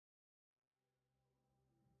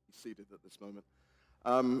seated at this moment.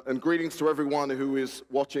 And greetings to everyone who is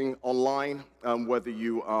watching online, whether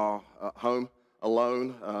you are at home,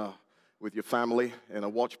 alone, with your family, in a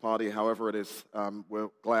watch party, however it is. We're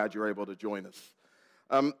glad you're able to join us.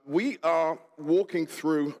 We are walking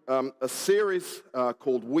through a series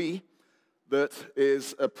called We, that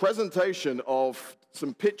is a presentation of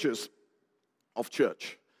some pictures of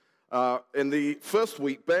church. In the first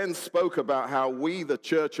week, Ben spoke about how we, the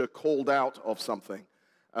church, are called out of something.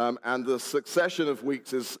 And the succession of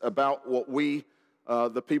weeks is about what we,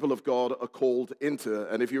 the people of God, are called into.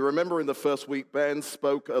 And if you remember in the first week, Ben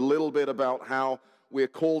spoke a little bit about how we're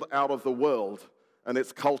called out of the world and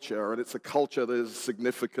its culture. And it's a culture that is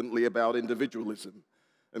significantly about individualism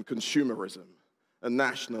and consumerism and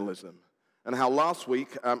nationalism. And how last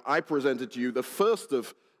week I presented to you the first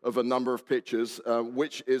of a number of pictures,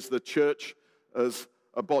 which is the church as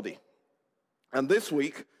a body. And this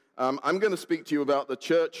week, I'm going to speak to you about the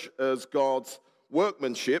church as God's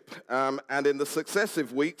workmanship, and in the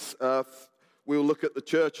successive weeks, we'll look at the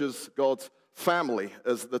church as God's family,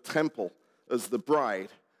 as the temple, as the bride,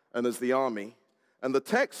 and as the army. And the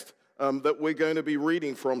text that we're going to be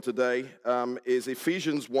reading from today is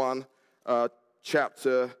Ephesians 1,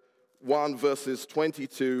 chapter 1, verses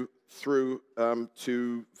 22 through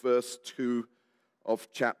to verse 2 of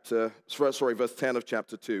verse 10 of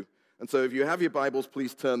chapter 2. And so if you have your Bibles,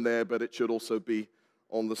 please turn there, but it should also be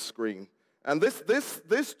on the screen. And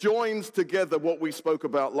this joins together what we spoke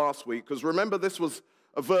about last week, because remember, this was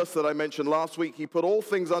a verse that I mentioned last week. He put all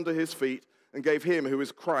things under his feet and gave him, who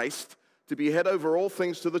is Christ, to be head over all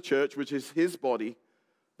things to the church, which is his body,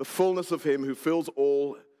 the fullness of him who fills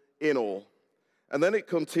all in all. And then it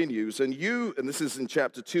continues, and this is in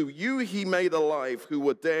chapter 2, you he made alive who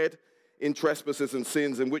were dead in trespasses and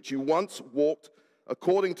sins, in which you once walked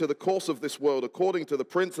according to the course of this world, according to the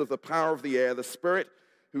prince of the power of the air, the spirit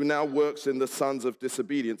who now works in the sons of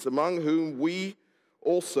disobedience, among whom we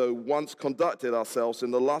also once conducted ourselves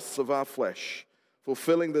in the lusts of our flesh,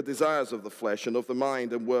 fulfilling the desires of the flesh and of the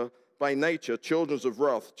mind, and were by nature children of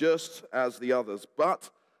wrath, just as the others. But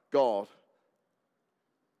God,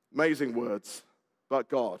 amazing words, but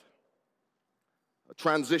God. A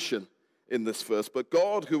transition in this verse. But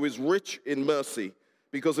God, who is rich in mercy,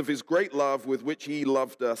 because of his great love with which he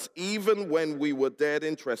loved us, even when we were dead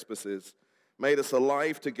in trespasses, made us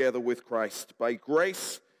alive together with Christ. By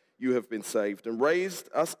grace you have been saved, and raised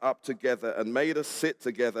us up together, and made us sit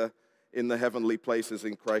together in the heavenly places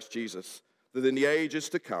in Christ Jesus, that in the ages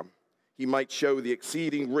to come he might show the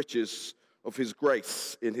exceeding riches of his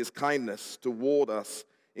grace in his kindness toward us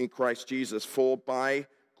in Christ Jesus. For by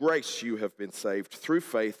grace you have been saved through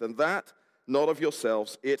faith, and that not of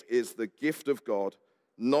yourselves, it is the gift of God,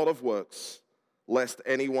 not of works, lest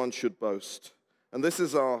anyone should boast. And this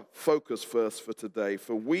is our focus verse for today.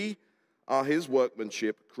 For we are his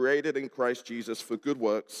workmanship, created in Christ Jesus for good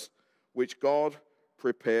works, which God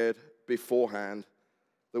prepared beforehand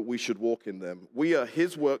that we should walk in them. We are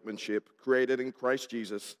his workmanship, created in Christ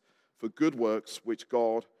Jesus for good works, which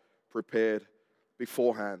God prepared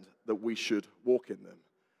beforehand that we should walk in them.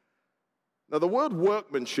 Now, the word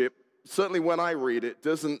workmanship, certainly when I read it,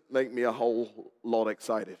 doesn't make me a whole lot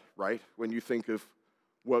excited, right? When you think of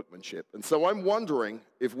workmanship. And so I'm wondering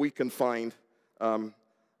if we can find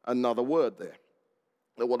another word there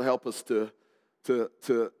that will help us to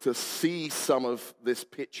see some of this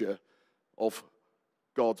picture of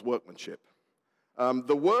God's workmanship.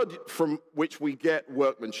 The word from which we get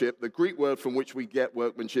workmanship, the Greek word from which we get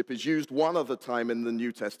workmanship, is used one other time in the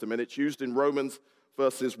New Testament. It's used in Romans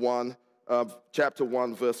chapter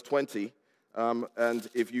 1, verse 20. And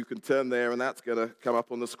if you can turn there, and that's going to come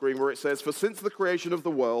up on the screen, where it says, for since the creation of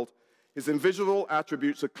the world, his invisible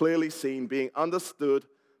attributes are clearly seen, being understood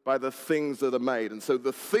by the things that are made. And so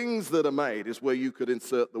the things that are made is where you could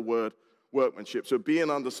insert the word workmanship. So being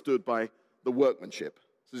understood by the workmanship.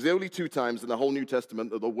 So it's the only two times in the whole New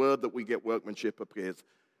Testament that the word that we get workmanship appears,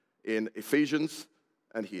 in Ephesians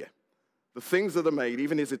and here. The things that are made,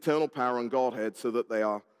 even his eternal power and Godhead, so that they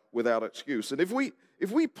are without excuse. And if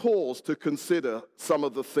we pause to consider some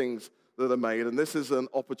of the things that are made, and this is an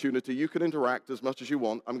opportunity, you can interact as much as you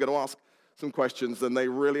want. I'm going to ask some questions, and they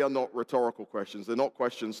really are not rhetorical questions. They're not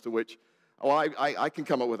questions to which, I can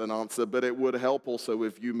come up with an answer, but it would help also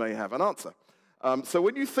if you may have an answer. So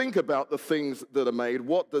when you think about the things that are made,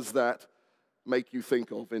 what does that make you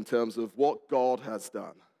think of in terms of what God has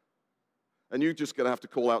done? And you're just going to have to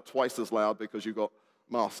call out twice as loud because you've got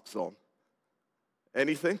masks on.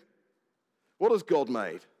 Anything? What has God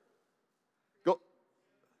made?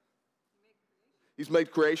 He's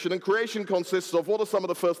made creation, and creation consists of, what are some of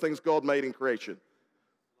the first things God made in creation?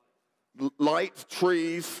 Light,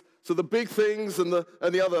 trees, So the big things and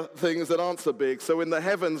the other things that aren't so big. So in the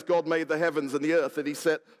heavens, God made the heavens and the earth, and he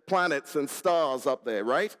set planets and stars up there,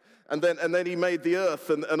 right? And then he made the earth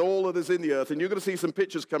and all that is in the earth. And you're going to see some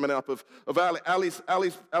pictures coming up of Ali's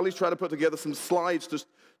trying to put together some slides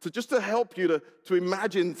to help you to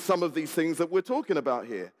imagine some of these things that we're talking about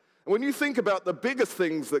here. And when you think about the biggest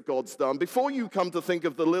things that God's done, before you come to think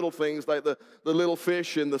of the little things like the little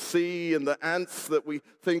fish in the sea and the ants that we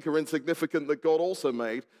think are insignificant that God also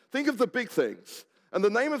made, think of the big things. And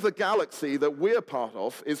the name of the galaxy that we're part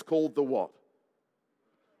of is called the what?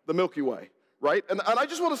 The Milky Way, right? And I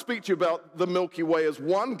just want to speak to you about the Milky Way as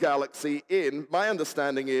one galaxy in, my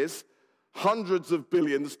understanding is, hundreds of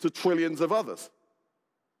billions to trillions of others.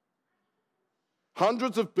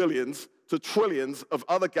 Hundreds of billions to trillions of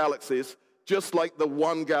other galaxies, just like the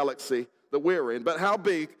one galaxy that we're in. But how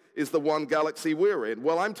big is the one galaxy we're in?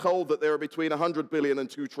 Well, I'm told that there are between 100 billion and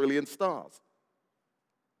 2 trillion stars.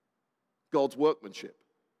 God's workmanship.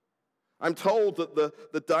 I'm told that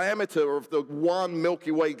the diameter of the one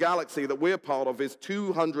Milky Way galaxy that we're part of is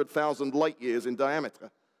 200,000 light years in diameter.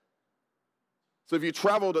 So if you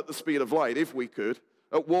traveled at the speed of light, if we could,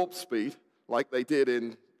 at warp speed, like they did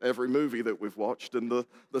in every movie that we've watched, and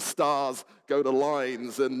the stars go to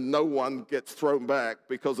lines and no one gets thrown back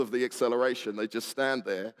because of the acceleration. They just stand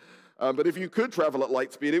there. But if you could travel at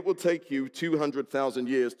light speed, it would take you 200,000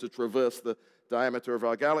 years to traverse the diameter of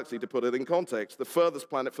our galaxy. To put it in context, the furthest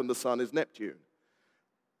planet from the sun is Neptune.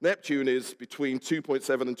 Neptune is between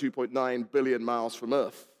 2.7 and 2.9 billion miles from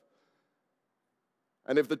Earth.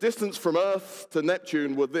 And if the distance from Earth to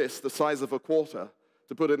Neptune were the size of a quarter,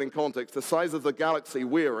 to put it in context, the size of the galaxy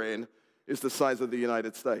we're in is the size of the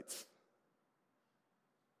United States.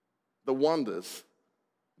 The wonders,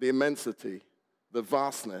 the immensity, the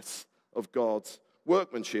vastness of God's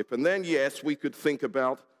workmanship. And then, yes, we could think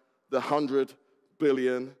about the 100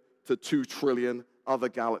 billion to 2 trillion other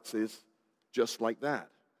galaxies just like that.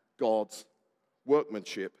 God's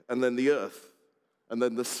workmanship. And then the earth. And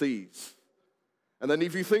then the seas. And then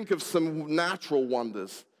if you think of some natural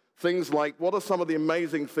wonders, things like, what are some of the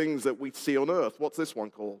amazing things that we see on earth? What's this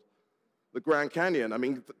one called? The Grand Canyon. I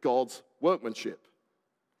mean, God's workmanship.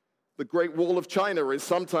 The Great Wall of China is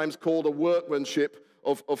sometimes called a workmanship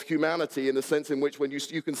of humanity in the sense in which when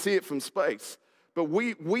you can see it from space. But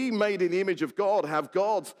we made in the image of God have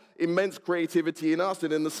God's immense creativity in us.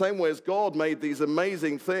 And in the same way as God made these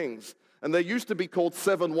amazing things. And they used to be called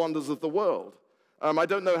 7 wonders of the world. I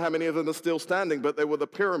don't know how many of them are still standing, but there were the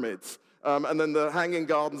pyramids. And then the Hanging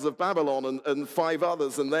Gardens of Babylon and 5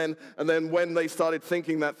 others. And then when they started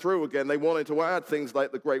thinking that through again, they wanted to add things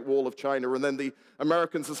like the Great Wall of China. And then the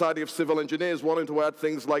American Society of Civil Engineers wanted to add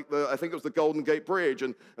things like I think it was the Golden Gate Bridge.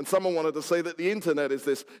 And someone wanted to say that the internet is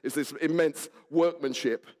this immense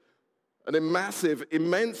workmanship. An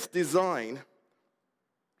immense design.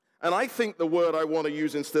 And I think the word I want to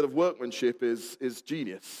use instead of workmanship is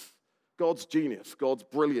genius. God's genius, God's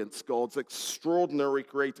brilliance, God's extraordinary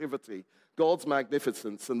creativity, God's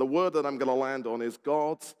magnificence. And the word that I'm going to land on is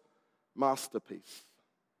God's masterpiece.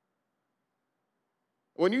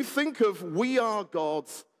 When you think of we are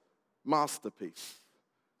God's masterpiece,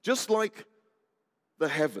 just like the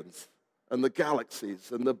heavens and the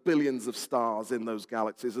galaxies and the billions of stars in those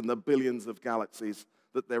galaxies and the billions of galaxies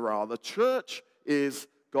that there are, the church is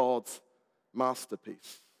God's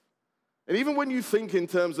masterpiece. And even when you think in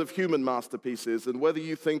terms of human masterpieces and whether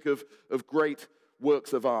you think of great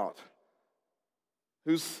works of art,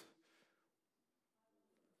 who's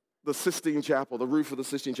the Sistine Chapel, the roof of the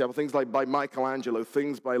Sistine Chapel, things like by Michelangelo,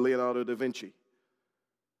 things by Leonardo da Vinci.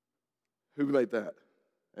 Who made that?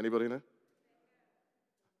 Anybody know?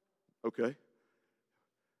 Okay.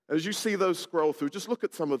 As you see those scroll through, just look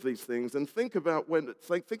at some of these things and think about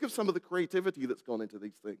think of some of the creativity that's gone into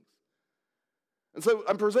these things. And so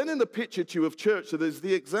I'm presenting the picture to you of church that is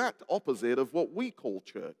the exact opposite of what we call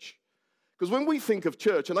church. Because when we think of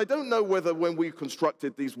church, and I don't know whether when we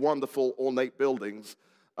constructed these wonderful ornate buildings,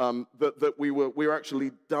 that we were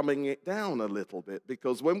actually dumbing it down a little bit.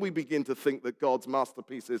 Because when we begin to think that God's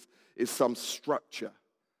masterpiece is some structure,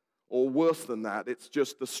 or worse than that, it's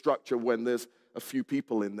just the structure when there's a few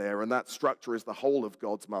people in there, and that structure is the whole of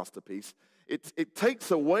God's masterpiece. It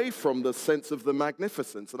takes away from the sense of the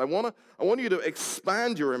magnificence. And I want you to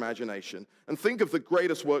expand your imagination and think of the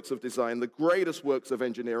greatest works of design, the greatest works of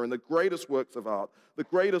engineering, the greatest works of art, the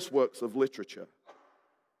greatest works of literature.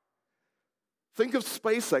 Think of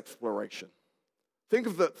space exploration. Think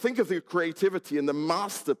of the creativity and the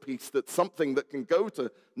masterpiece that something that can go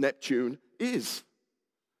to Neptune is.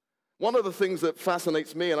 One of the things that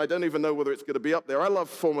fascinates me, and I don't even know whether it's going to be up there, I love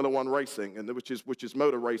Formula One racing, which is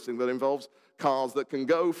motor racing that involves cars that can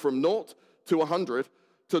go from 0 to 100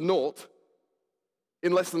 to 0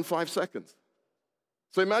 in less than 5 seconds.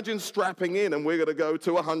 So imagine strapping in, and we're going to go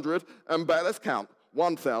to 100 and back. Let's count.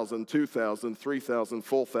 1,000, 2,000, 3,000,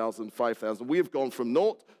 4,000, 5,000. We have gone from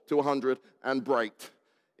 0 to 100 and braked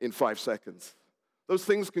in 5 seconds. Those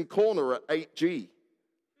things can corner at 8G.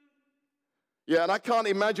 Yeah, and I can't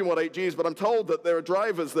imagine what 8G is, but I'm told that there are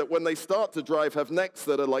drivers that when they start to drive have necks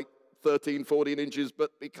that are like 13, 14 inches,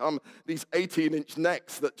 but become these 18-inch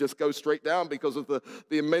necks that just go straight down because of the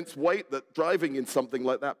immense weight that driving in something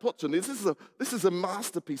like that puts. And this is a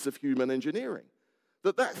masterpiece of human engineering.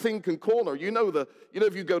 That thing can corner. You know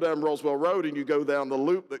if you go down Roswell Road and you go down the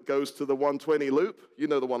loop that goes to the 120 loop, you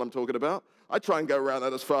know the one I'm talking about. I try and go around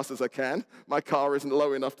that as fast as I can. My car isn't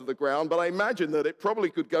low enough to the ground, but I imagine that it probably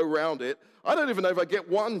could go around it. I don't even know if I get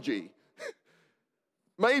 1G.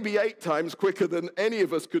 Maybe 8 times quicker than any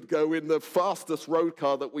of us could go in the fastest road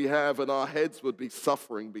car that we have, and our heads would be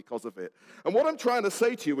suffering because of it. And what I'm trying to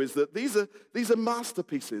say to you is that these are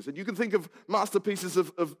masterpieces, and you can think of masterpieces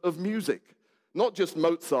of music. Not just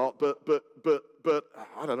Mozart, but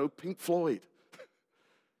I don't know, Pink Floyd.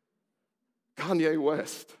 Kanye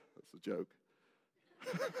West. That's a joke.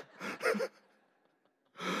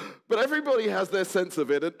 But everybody has their sense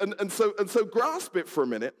of it, and so grasp it for a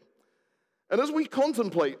minute. And as we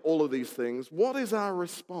contemplate all of these things, what is our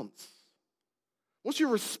response? What's your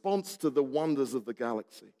response to the wonders of the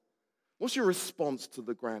galaxy? What's your response to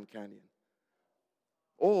the Grand Canyon?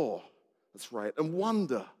 Awe, that's right, and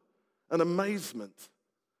wonder, and amazement,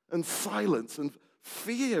 and silence, and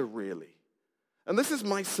fear, really. And this is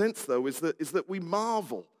my sense, though, is that we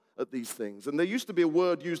marvel at these things. And there used to be a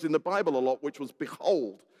word used in the Bible a lot, which was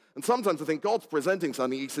behold. And sometimes I think God's presenting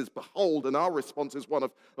something, he says, behold, and our response is one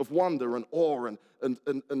of wonder and awe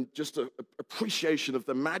and just an appreciation of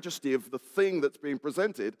the majesty of the thing that's being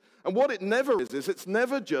presented. And what it never is it's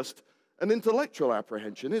never just an intellectual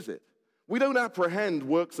apprehension, is it? We don't apprehend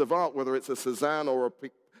works of art, whether it's a Cézanne or a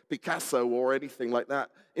Picasso or anything like that.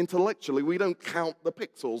 Intellectually, we don't count the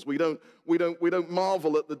pixels. We don't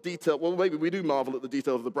marvel at the detail. Well, maybe we do marvel at the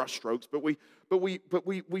detail of the brushstrokes, but we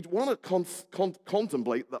want to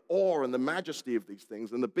contemplate the awe and the majesty of these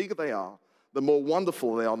things. And the bigger they are, the more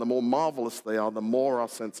wonderful they are, the more marvelous they are, the more our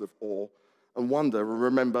sense of awe and wonder.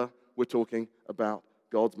 Remember, we're talking about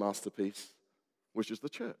God's masterpiece, which is the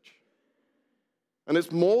church. And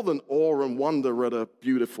it's more than awe and wonder at a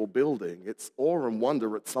beautiful building. It's awe and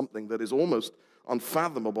wonder at something that is almost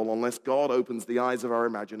unfathomable unless God opens the eyes of our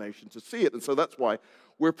imagination to see it. And so that's why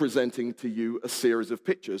we're presenting to you a series of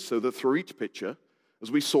pictures, so that through each picture,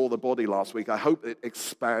 as we saw the body last week, I hope it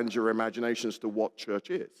expands your imagination as to what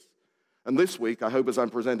church is. And this week, I hope as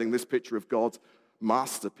I'm presenting this picture of God's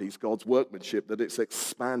masterpiece, God's workmanship, that it's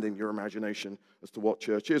expanding your imagination as to what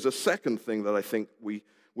church is. A second thing that I think we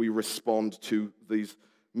respond to these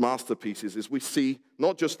masterpieces is we see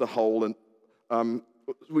not just the whole, and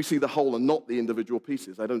we see the whole and not the individual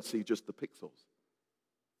pieces. I don't see just the pixels.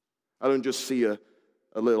 I don't just see a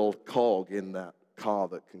little cog in that car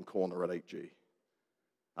that can corner at 8G.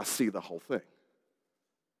 I see the whole thing.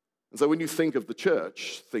 And so when you think of the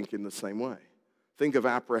church, think in the same way. Think of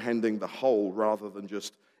apprehending the whole rather than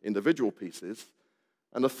just individual pieces.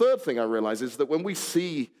 And the third thing I realize is that when we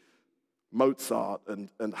see Mozart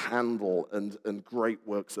and Handel and great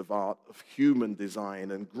works of art, of human design,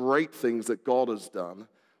 and great things that God has done,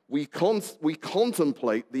 we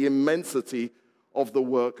contemplate the immensity of the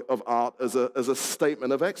work of art as a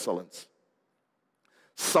statement of excellence.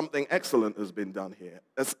 Something excellent has been done here.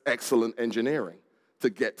 That's excellent engineering to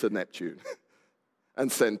get to Neptune and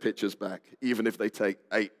send pictures back, even if they take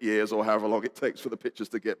 8 years or however long it takes for the pictures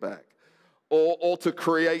to get back. Or to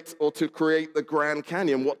create the Grand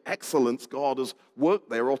Canyon, what excellence God has worked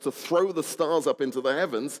there, or to throw the stars up into the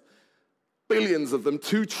heavens, billions of them,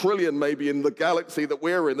 2 trillion maybe in the galaxy that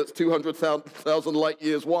we're in, that's 200,000 light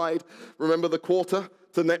years wide. Remember the quarter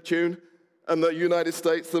to Neptune and the United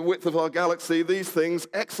States, the width of our galaxy, these things,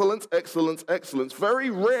 excellence, excellence, excellence. Very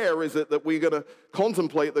rare is it that we're going to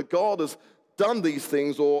contemplate that God has done these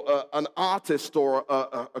things, or an artist or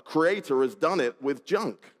a creator has done it with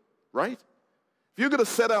junk, right? If you're going to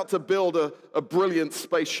set out to build a brilliant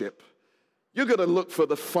spaceship, you're going to look for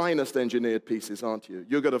the finest engineered pieces, aren't you?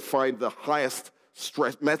 You're going to find the highest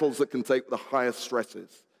stress, metals that can take the highest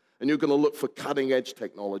stresses. And you're going to look for cutting-edge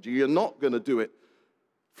technology. You're not going to do it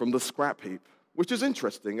from the scrap heap, which is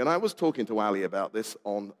interesting. And I was talking to Ali about this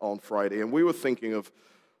on Friday, and we were thinking of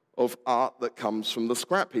art that comes from the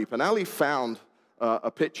scrap heap. And Ali found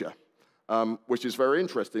a picture which is very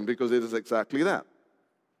interesting because it is exactly that.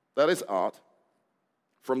 That is art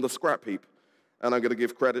from the scrap heap. And I'm going to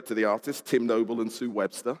give credit to the artists, Tim Noble and Sue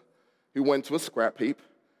Webster, who went to a scrap heap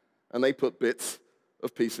and they put bits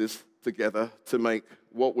of pieces together to make,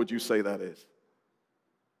 what would you say that is?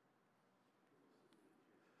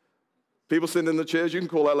 People sitting in the chairs, you can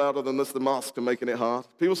call that louder than this, the mask are making it hard.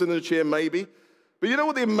 People sitting in the chair, maybe. But you know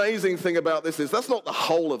what the amazing thing about this is? That's not the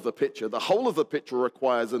whole of the picture. The whole of the picture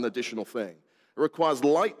requires an additional thing. It requires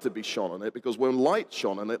light to be shone on it, because when light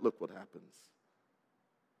shone on it, look what happens.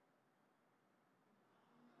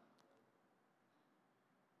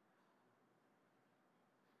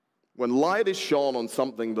 When light is shone on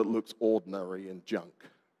something that looks ordinary and junk,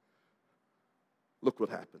 look what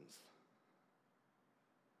happens.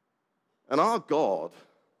 And our God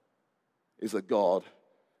is a God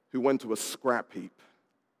who went to a scrap heap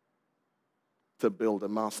to build a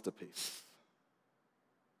masterpiece.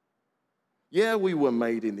 Yeah, we were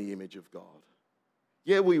made in the image of God.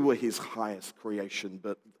 Yeah, we were his highest creation,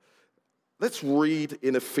 but let's read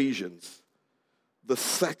in Ephesians the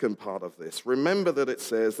second part of this. Remember that it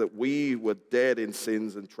says that we were dead in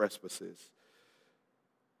sins and trespasses,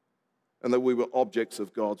 and that we were objects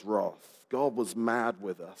of God's wrath. God was mad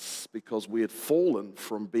with us because we had fallen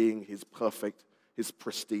from being his perfect, his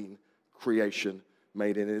pristine creation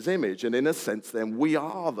made in his image. And in a sense, then, we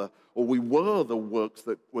were the works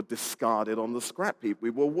that were discarded on the scrap heap.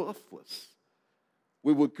 We were worthless.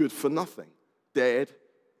 We were good for nothing, dead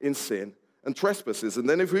in sin and trespasses. And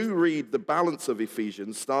then if we read the balance of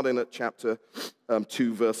Ephesians, starting at chapter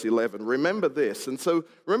 2, verse 11, remember this. And so,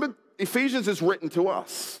 remember, Ephesians is written to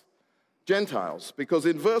us, Gentiles, because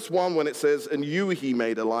in verse 1 when it says, and you he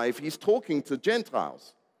made alive, he's talking to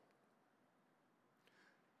Gentiles.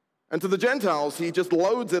 And to the Gentiles, he just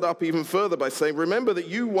loads it up even further by saying, remember that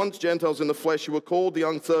you once Gentiles in the flesh, you were called the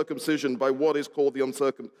uncircumcision by what is called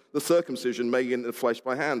the circumcision made in the flesh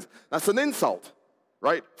by hands. That's an insult,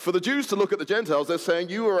 right? For the Jews to look at the Gentiles, they're saying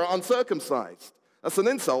you are uncircumcised. That's an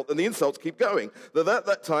insult, and the insults keep going. That at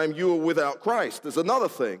that time you were without Christ. There's another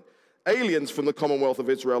thing. Aliens from the commonwealth of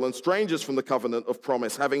Israel and strangers from the covenant of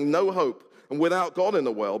promise, having no hope and without God in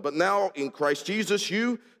the world. But now in Christ Jesus,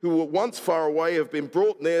 you who were once far away have been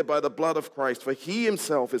brought near by the blood of Christ, for he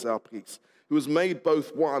himself is our peace, who has made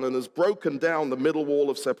both one and has broken down the middle wall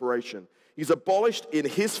of separation. He's abolished in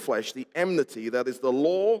his flesh the enmity, that is the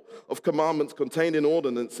law of commandments contained in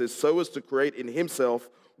ordinances, so as to create in himself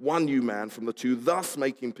one new man from the two, thus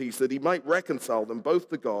making peace, that he might reconcile them both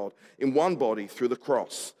to God in one body through the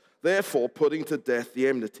cross, therefore putting to death the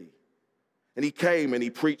enmity. And he came and he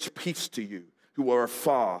preached peace to you who were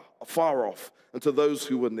afar off, and to those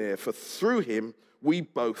who were near. For through him we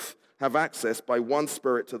both have access by one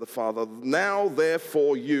Spirit to the Father. Now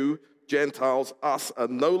therefore you, Gentiles, us, are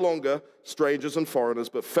no longer strangers and foreigners,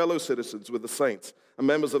 but fellow citizens with the saints and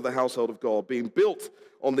members of the household of God, being built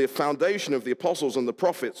on the foundation of the apostles and the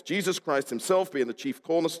prophets, Jesus Christ himself being the chief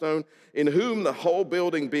cornerstone, in whom the whole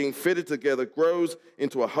building being fitted together grows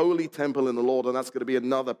into a holy temple in the Lord. And that's going to be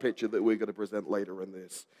another picture that we're going to present later in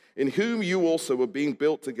this. In whom you also were being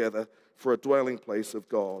built together for a dwelling place of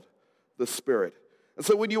God, the Spirit. And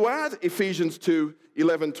so when you add Ephesians 2,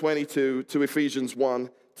 11, 22 to Ephesians 1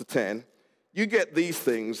 to 10, you get these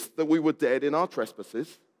things: that we were dead in our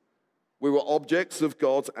trespasses, we were objects of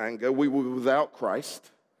God's anger, we were without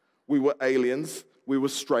Christ, we were aliens, we were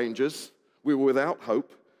strangers, we were without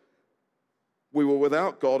hope, we were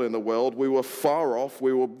without God in the world, we were far off,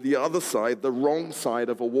 we were the other side, the wrong side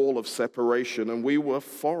of a wall of separation, and we were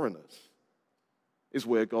foreigners, is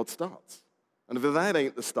where God starts. And if that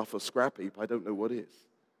ain't the stuff of scrap heap, I don't know what is.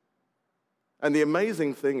 And the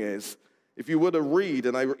amazing thing is, if you were to read,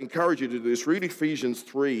 and I encourage you to do this, read Ephesians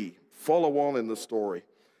 3, follow on in the story,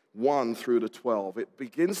 1 through to 12. It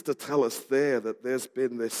begins to tell us there that there's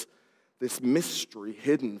been this mystery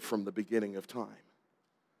hidden from the beginning of time,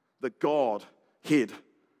 that God hid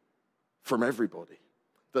from everybody,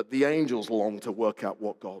 that the angels longed to work out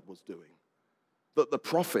what God was doing, that the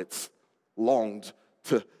prophets longed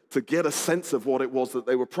to get a sense of what it was that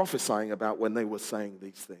they were prophesying about when they were saying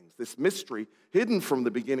these things. This mystery hidden from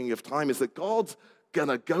the beginning of time is that God's going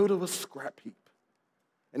to go to a scrap heap,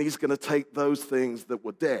 and he's going to take those things that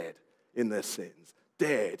were dead in their sins,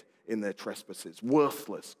 dead in their trespasses,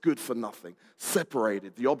 worthless, good for nothing,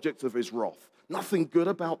 separated, the objects of his wrath, nothing good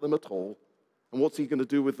about them at all. And what's he going to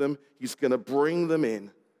do with them? He's going to bring them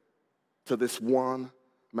in to this one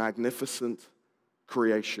magnificent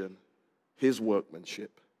creation, his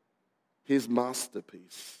workmanship, his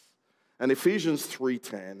masterpiece. And Ephesians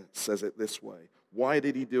 3:10 says it this way. Why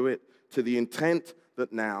did he do it? To the intent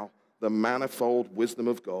that now the manifold wisdom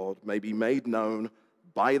of God may be made known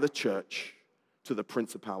by the church to the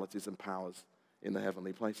principalities and powers in the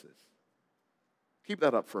heavenly places. Keep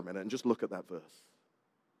that up for a minute and just look at that verse.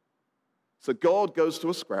 So God goes to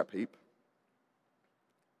a scrap heap.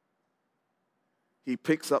 He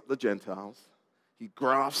picks up the Gentiles. He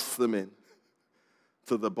grafts them in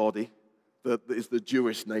to the body that is the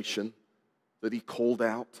Jewish nation that he called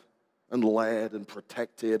out and led and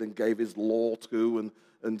protected and gave his law to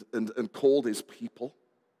and called his people.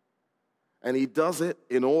 And he does it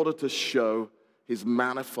in order to show his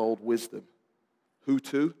manifold wisdom. Who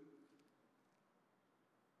to?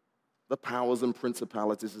 The powers and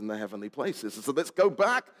principalities in the heavenly places. So let's go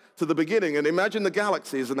back to the beginning and imagine the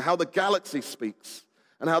galaxies and how the galaxy speaks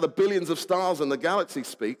and how the billions of stars in the galaxy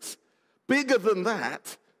speaks. Bigger than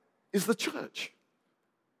that is the church.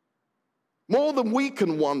 More than we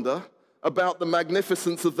can wonder about the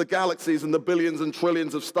magnificence of the galaxies and the billions and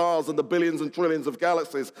trillions of stars and the billions and trillions of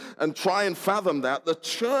galaxies and try and fathom that, the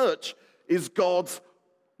church is God's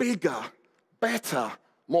bigger, better,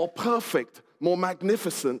 more perfect, more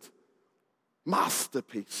magnificent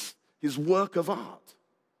masterpiece, his work of art,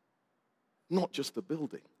 not just a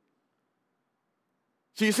building.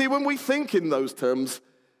 So you see, when we think in those terms,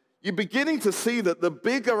 you're beginning to see that the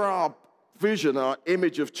bigger our vision, our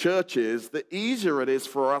image of church is, the easier it is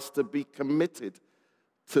for us to be committed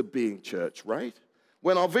to being church, right?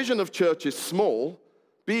 When our vision of church is small,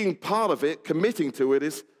 being part of it, committing to it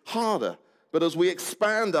is harder. But as we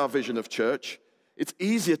expand our vision of church, it's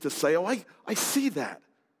easier to say, oh, I see that.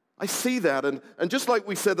 I see that. And just like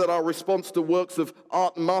we said that our response to works of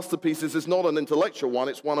art and masterpieces is not an intellectual one,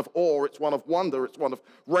 it's one of awe, it's one of wonder, it's one of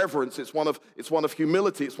reverence, it's one of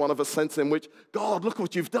humility, it's one of a sense in which, God, look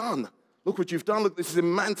what you've done. Look what you've done. Look, this is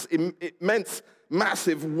immense,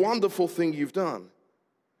 massive, wonderful thing you've done.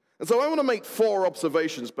 And so I want to make 4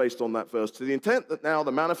 observations based on that verse, to the intent that now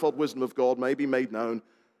the manifold wisdom of God may be made known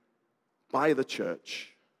by the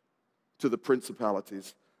church to the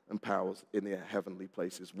principalities and powers in the heavenly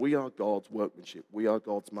places. We are God's workmanship. We are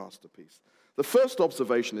God's masterpiece. The first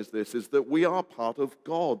observation is this, is that we are part of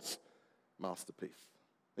God's masterpiece.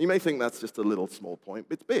 You may think that's just a little small point,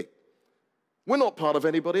 but it's big. We're not part of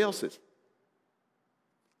anybody else's.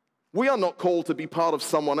 We are not called to be part of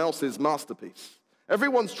someone else's masterpiece.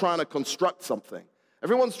 Everyone's trying to construct something.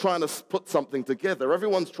 Everyone's trying to put something together.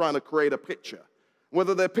 Everyone's trying to create a picture.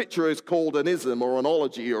 Whether their picture is called an ism or an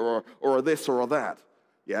ology or a this or a that.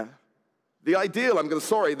 Yeah? The ideal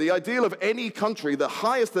of any country, the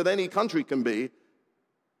highest that any country can be,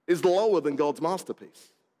 is lower than God's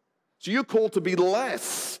masterpiece. So you're called to be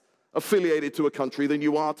less affiliated to a country than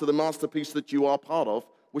you are to the masterpiece that you are part of,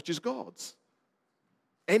 which is God's.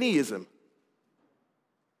 Any ism,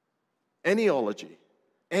 any ology,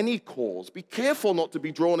 any cause. Be careful not to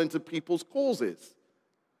be drawn into people's causes,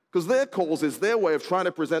 because their cause is their way of trying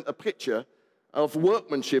to present a picture of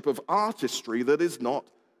workmanship, of artistry that is not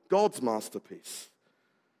God's masterpiece.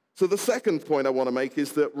 So the second point I want to make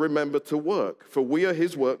is that remember to work, for we are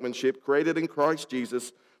his workmanship, created in Christ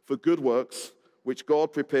Jesus for good works, which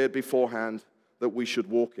God prepared beforehand that we should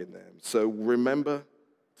walk in them. So remember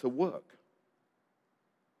to work.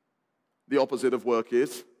 The opposite of work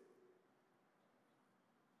is?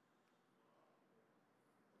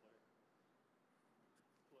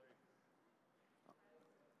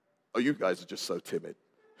 Oh, you guys are just so timid.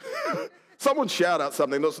 Someone shout out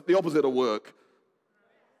something that's the opposite of work.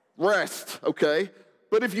 Rest, okay?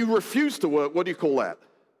 But if you refuse to work, what do you call that?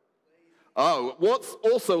 Oh, what's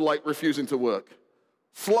also like refusing to work?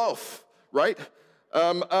 Sloth, right?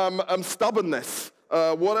 Stubbornness.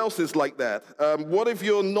 What else is like that? What if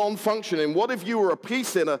you're non-functioning? What if you were a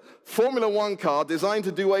piece in a Formula One car designed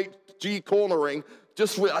to do 8G cornering?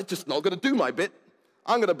 I'm just not going to do my bit.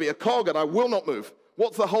 I'm going to be a cog and I will not move.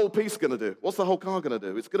 What's the whole piece going to do? What's the whole car going to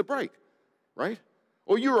do? It's going to break, right?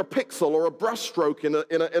 Or you're a pixel or a brushstroke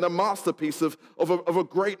in a masterpiece of a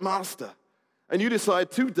great master. And you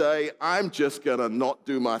decide, today, I'm just going to not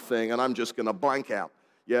do my thing, and I'm just going to blank out.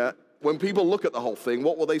 Yeah? When people look at the whole thing,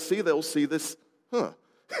 what will they see? They'll see this,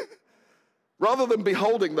 Rather than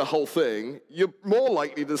beholding the whole thing, you're more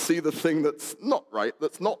likely to see the thing that's not right,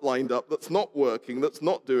 that's not lined up, that's not working, that's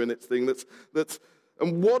not doing its thing,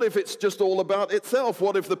 and what if it's just all about itself?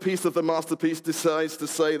 What if the piece of the masterpiece decides to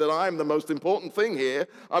say that I'm the most important thing here,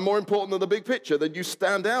 I'm more important than the big picture, then you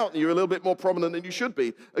stand out and you're a little bit more prominent than you should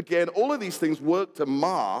be. Again, all of these things work to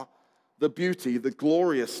mar the beauty, the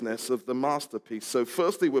gloriousness of the masterpiece. So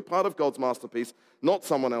firstly, we're part of God's masterpiece, not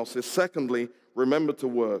someone else's. Secondly, remember to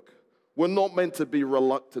work. We're not meant to be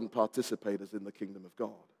reluctant participators in the kingdom of God.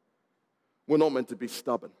 We're not meant to be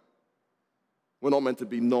stubborn. We're not meant to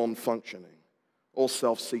be non-functioning or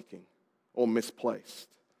self-seeking or misplaced.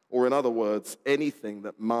 Or in other words, anything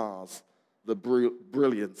that mars the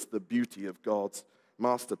brilliance, the beauty of God's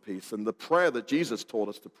masterpiece. And the prayer that Jesus taught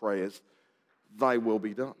us to pray is, thy will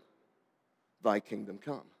be done, thy kingdom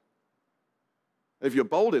come. If you're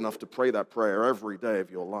bold enough to pray that prayer every day of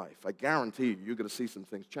your life, I guarantee you, you're going to see some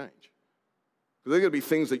things change. Because there are going to be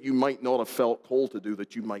things that you might not have felt called to do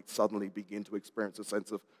that you might suddenly begin to experience a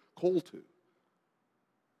sense of call to.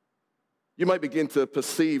 You might begin to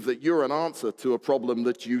perceive that you're an answer to a problem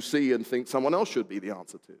that you see and think someone else should be the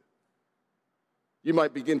answer to. You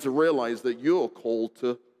might begin to realize that you're called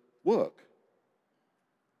to work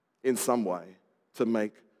in some way to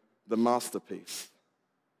make the masterpiece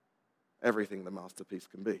everything the masterpiece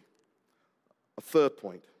can be. A third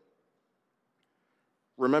point,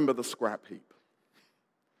 remember the scrap heap.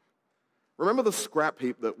 Remember the scrap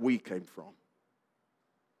heap that we came from.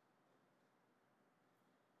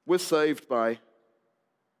 We're saved by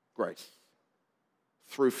grace,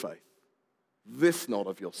 through faith. This not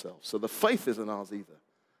of yourself. So the faith isn't ours either.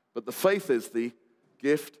 But the faith is the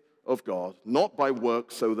gift of God, not by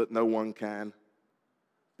works so that no one can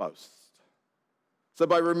boast. So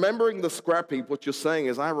by remembering the scrap heap, what you're saying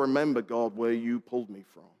is, I remember, God, where you pulled me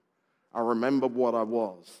from. I remember what I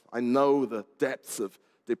was. I know the depths of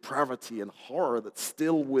depravity and horror that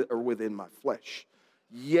still are within my flesh.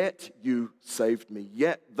 Yet you saved me.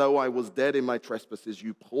 Yet, though I was dead in my trespasses,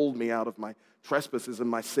 you pulled me out of my trespasses and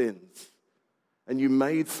my sins. And you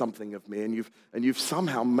made something of me, and you've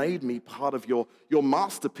somehow made me part of your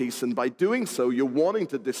masterpiece. And by doing so, you're wanting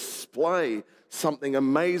to display something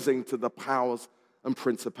amazing to the powers and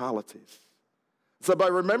principalities. So by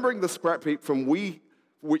remembering the scrap heap from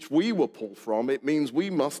which we were pulled from, it means we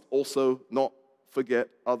must also not forget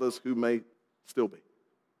others who may still be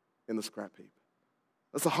in the scrap heap.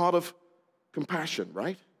 That's the heart of compassion,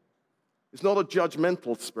 right? It's not a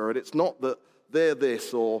judgmental spirit. It's not that they're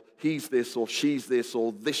this, or he's this, or she's this,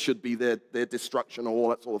 or this should be their destruction, or all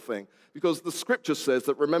that sort of thing. Because the scripture says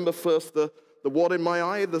that remember first the what in my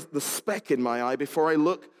eye, the speck in my eye before I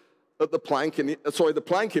look at the plank the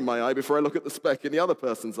plank in my eye before I look at the speck in the other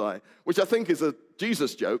person's eye, which I think is a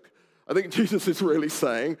Jesus joke. I think Jesus is really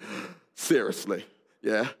saying, seriously,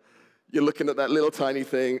 yeah, you're looking at that little tiny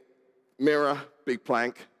thing, mirror, big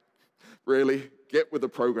plank, really, get with the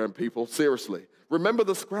program, people, seriously. Remember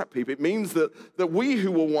the scrap heap. It means that we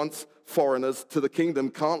who were once foreigners to the kingdom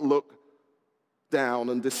can't look down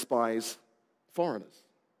and despise foreigners.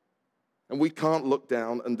 And we can't look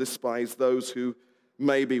down and despise those who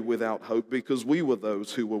may be without hope, because we were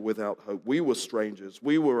those who were without hope. We were strangers.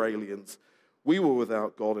 We were aliens. We were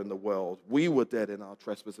without God in the world. We were dead in our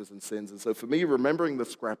trespasses and sins. And so for me, remembering the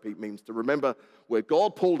scrap heap means to remember where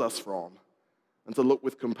God pulled us from and to look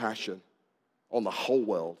with compassion on the whole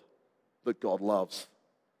world that God loves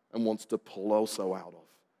and wants to pull also out of.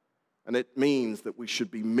 And it means that we should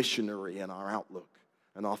be missionary in our outlook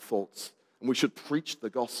and our thoughts, and we should preach the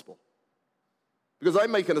gospel. Because I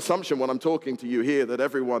make an assumption when I'm talking to you here that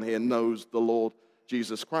everyone here knows the Lord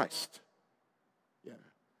Jesus Christ. Yeah.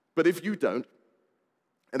 But if you don't,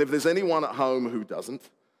 and if there's anyone at home who doesn't,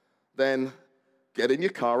 then get in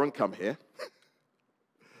your car and come here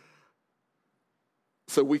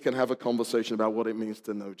so we can have a conversation about what it means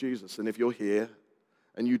to know Jesus. And if you're here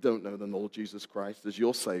and you don't know the Lord Jesus Christ as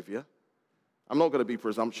your Savior, I'm not going to be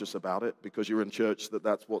presumptuous about it because you're in church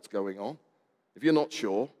that's what's going on. If you're not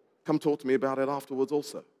sure, come talk to me about it afterwards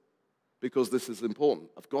also, because this is important.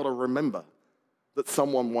 I've got to remember that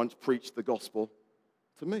someone once preached the gospel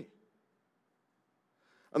to me.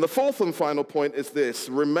 And the fourth and final point is this: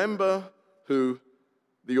 remember who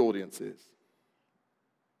the audience is.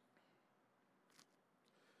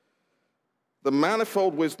 The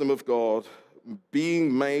manifold wisdom of God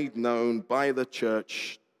being made known by the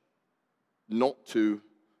church, not to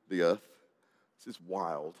the earth, this is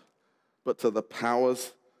wild, but to the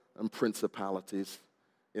powers and principalities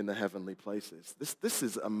in the heavenly places. This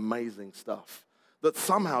is amazing stuff. That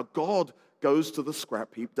somehow God goes to the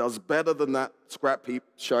scrap heap, does better than that scrap heap,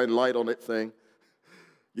 shine light on it thing.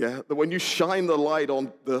 Yeah, that when you shine the light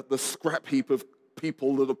on the scrap heap of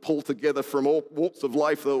people that are pulled together from all walks of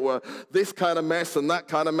life that were this kind of mess and that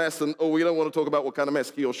kind of mess, and we don't want to talk about what kind of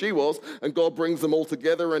mess he or she was, and God brings them all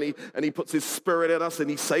together, and he puts his spirit in us, and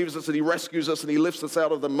he saves us, and he rescues us, and he lifts us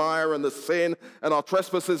out of the mire and the sin and our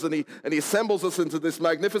trespasses, and he assembles us into this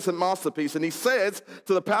magnificent masterpiece, and he says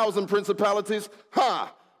to the powers and principalities,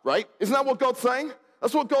 right? Isn't that what God's saying?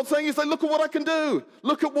 That's what God's saying. He's like, look at what I can do.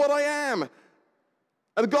 Look at what I am.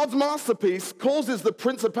 And God's masterpiece causes the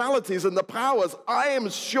principalities and the powers, I am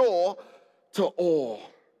sure, to awe.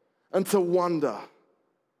 and to wonder,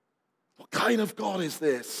 what kind of God is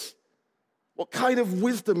this? What kind of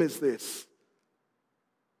wisdom is this?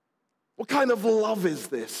 What kind of love is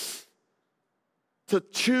this? To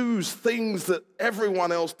choose things that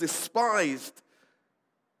everyone else despised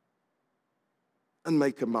and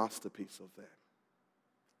make a masterpiece of them.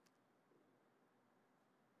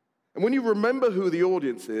 And when you remember who the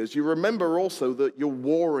audience is, you remember also that you're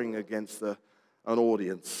warring against an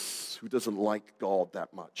audience who doesn't like God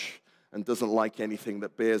that much and doesn't like anything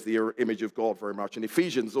that bears the image of God very much. And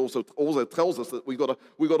Ephesians also tells us that we've got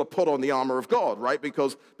to put on the armor of God, right?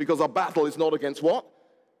 Because our battle is not against what?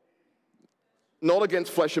 Not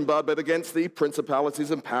against flesh and blood, but against the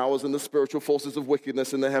principalities and powers and the spiritual forces of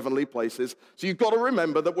wickedness in the heavenly places. So you've got to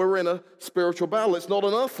remember that we're in a spiritual battle. It's not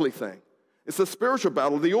an earthly thing. It's a spiritual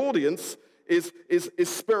battle. The audience is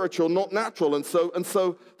spiritual, not natural. And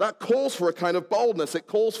so that calls for a kind of boldness. It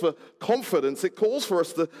calls for confidence. It calls for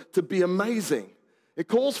us to be amazing. It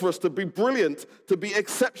calls for us to be brilliant, to be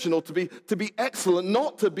exceptional, to be excellent,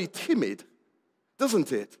 not to be timid,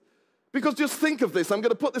 doesn't it? Because just think of this. I'm going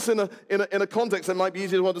to put this in a context that might be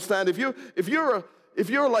easier to understand. If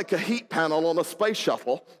you're like a heat panel on a space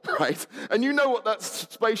shuttle, right, and you know what that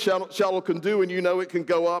space shuttle can do, and you know it can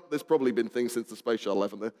go up. There's probably been things since the space shuttle,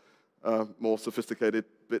 haven't there? More sophisticated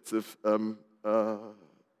bits of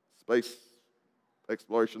space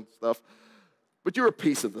exploration stuff. But you're a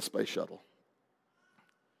piece of the space shuttle.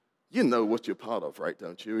 You know what you're part of, right,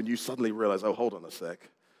 don't you? And you suddenly realize, oh, hold on a sec.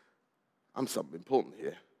 I'm something important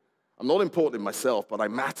here. I'm not important in myself, but I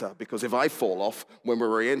matter, because if I fall off when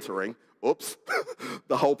we're re-entering, oops,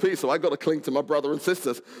 the whole piece. So I've got to cling to my brother and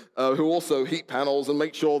sisters who also heat panels and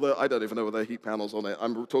make sure that, I don't even know whether they're heat panels on it.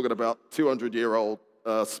 I'm talking about 200-year-old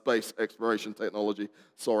space exploration technology,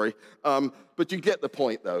 sorry. But you get the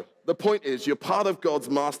point, though. The point is you're part of God's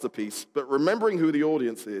masterpiece, but remembering who the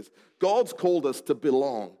audience is, God's called us to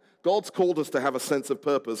belong. God's called us to have a sense of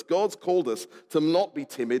purpose. God's called us to not be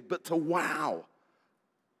timid, but to wow.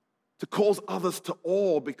 To cause others to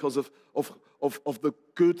awe because of the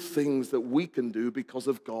good things that we can do because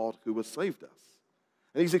of God who has saved us.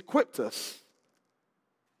 And he's equipped us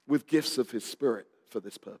with gifts of his Spirit for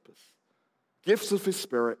this purpose. Gifts of his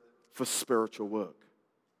Spirit for spiritual work.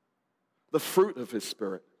 The fruit of his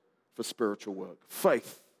Spirit for spiritual work.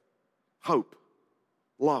 Faith, hope,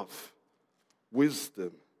 love,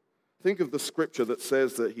 wisdom. Think of the scripture that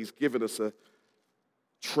says that he's given us a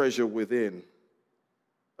treasure within.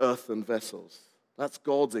 Earthen vessels. That's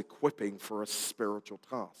God's equipping for a spiritual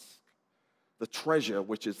task. The treasure,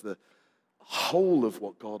 which is the whole of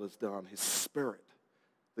what God has done, his Spirit,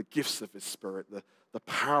 the gifts of his Spirit, the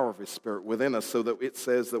power of his Spirit within us, so that it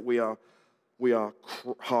says that we are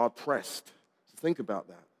hard pressed. So think about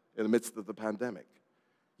that in the midst of the pandemic.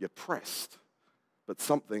 You're pressed, but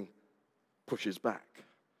something pushes back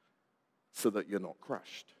so that you're not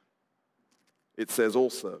crushed. It says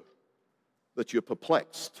also that you're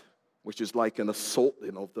perplexed, which is like an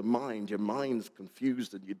assaulting of the mind. Your mind's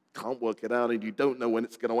confused and you can't work it out and you don't know when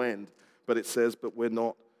it's going to end. But it says, but we're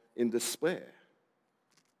not in despair.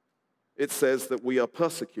 It says that we are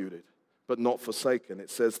persecuted, but not forsaken. It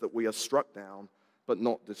says that we are struck down, but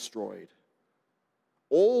not destroyed.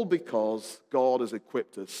 All because God has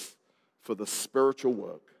equipped us for the spiritual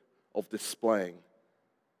work of displaying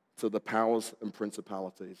to the powers and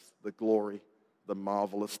principalities the glory, the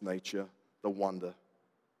marvelous nature, the wonder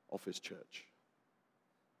of his church.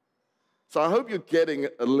 So I hope you're getting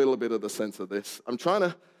a little bit of the sense of this. I'm trying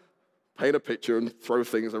to paint a picture and throw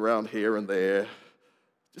things around here and there.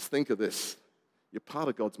 Just think of this. You're part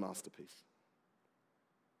of God's masterpiece.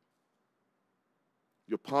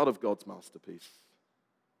 You're part of God's masterpiece.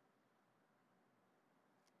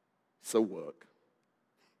 So work.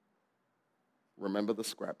 Remember the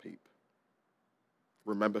scrap heap.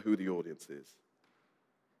 Remember who the audience is.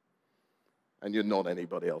 And you're not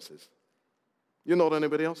anybody else's. You're not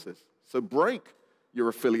anybody else's. So break your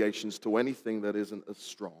affiliations to anything that isn't as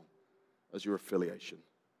strong as your affiliation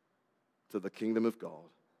to the kingdom of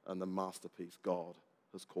God and the masterpiece God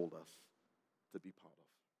has called us to be part of.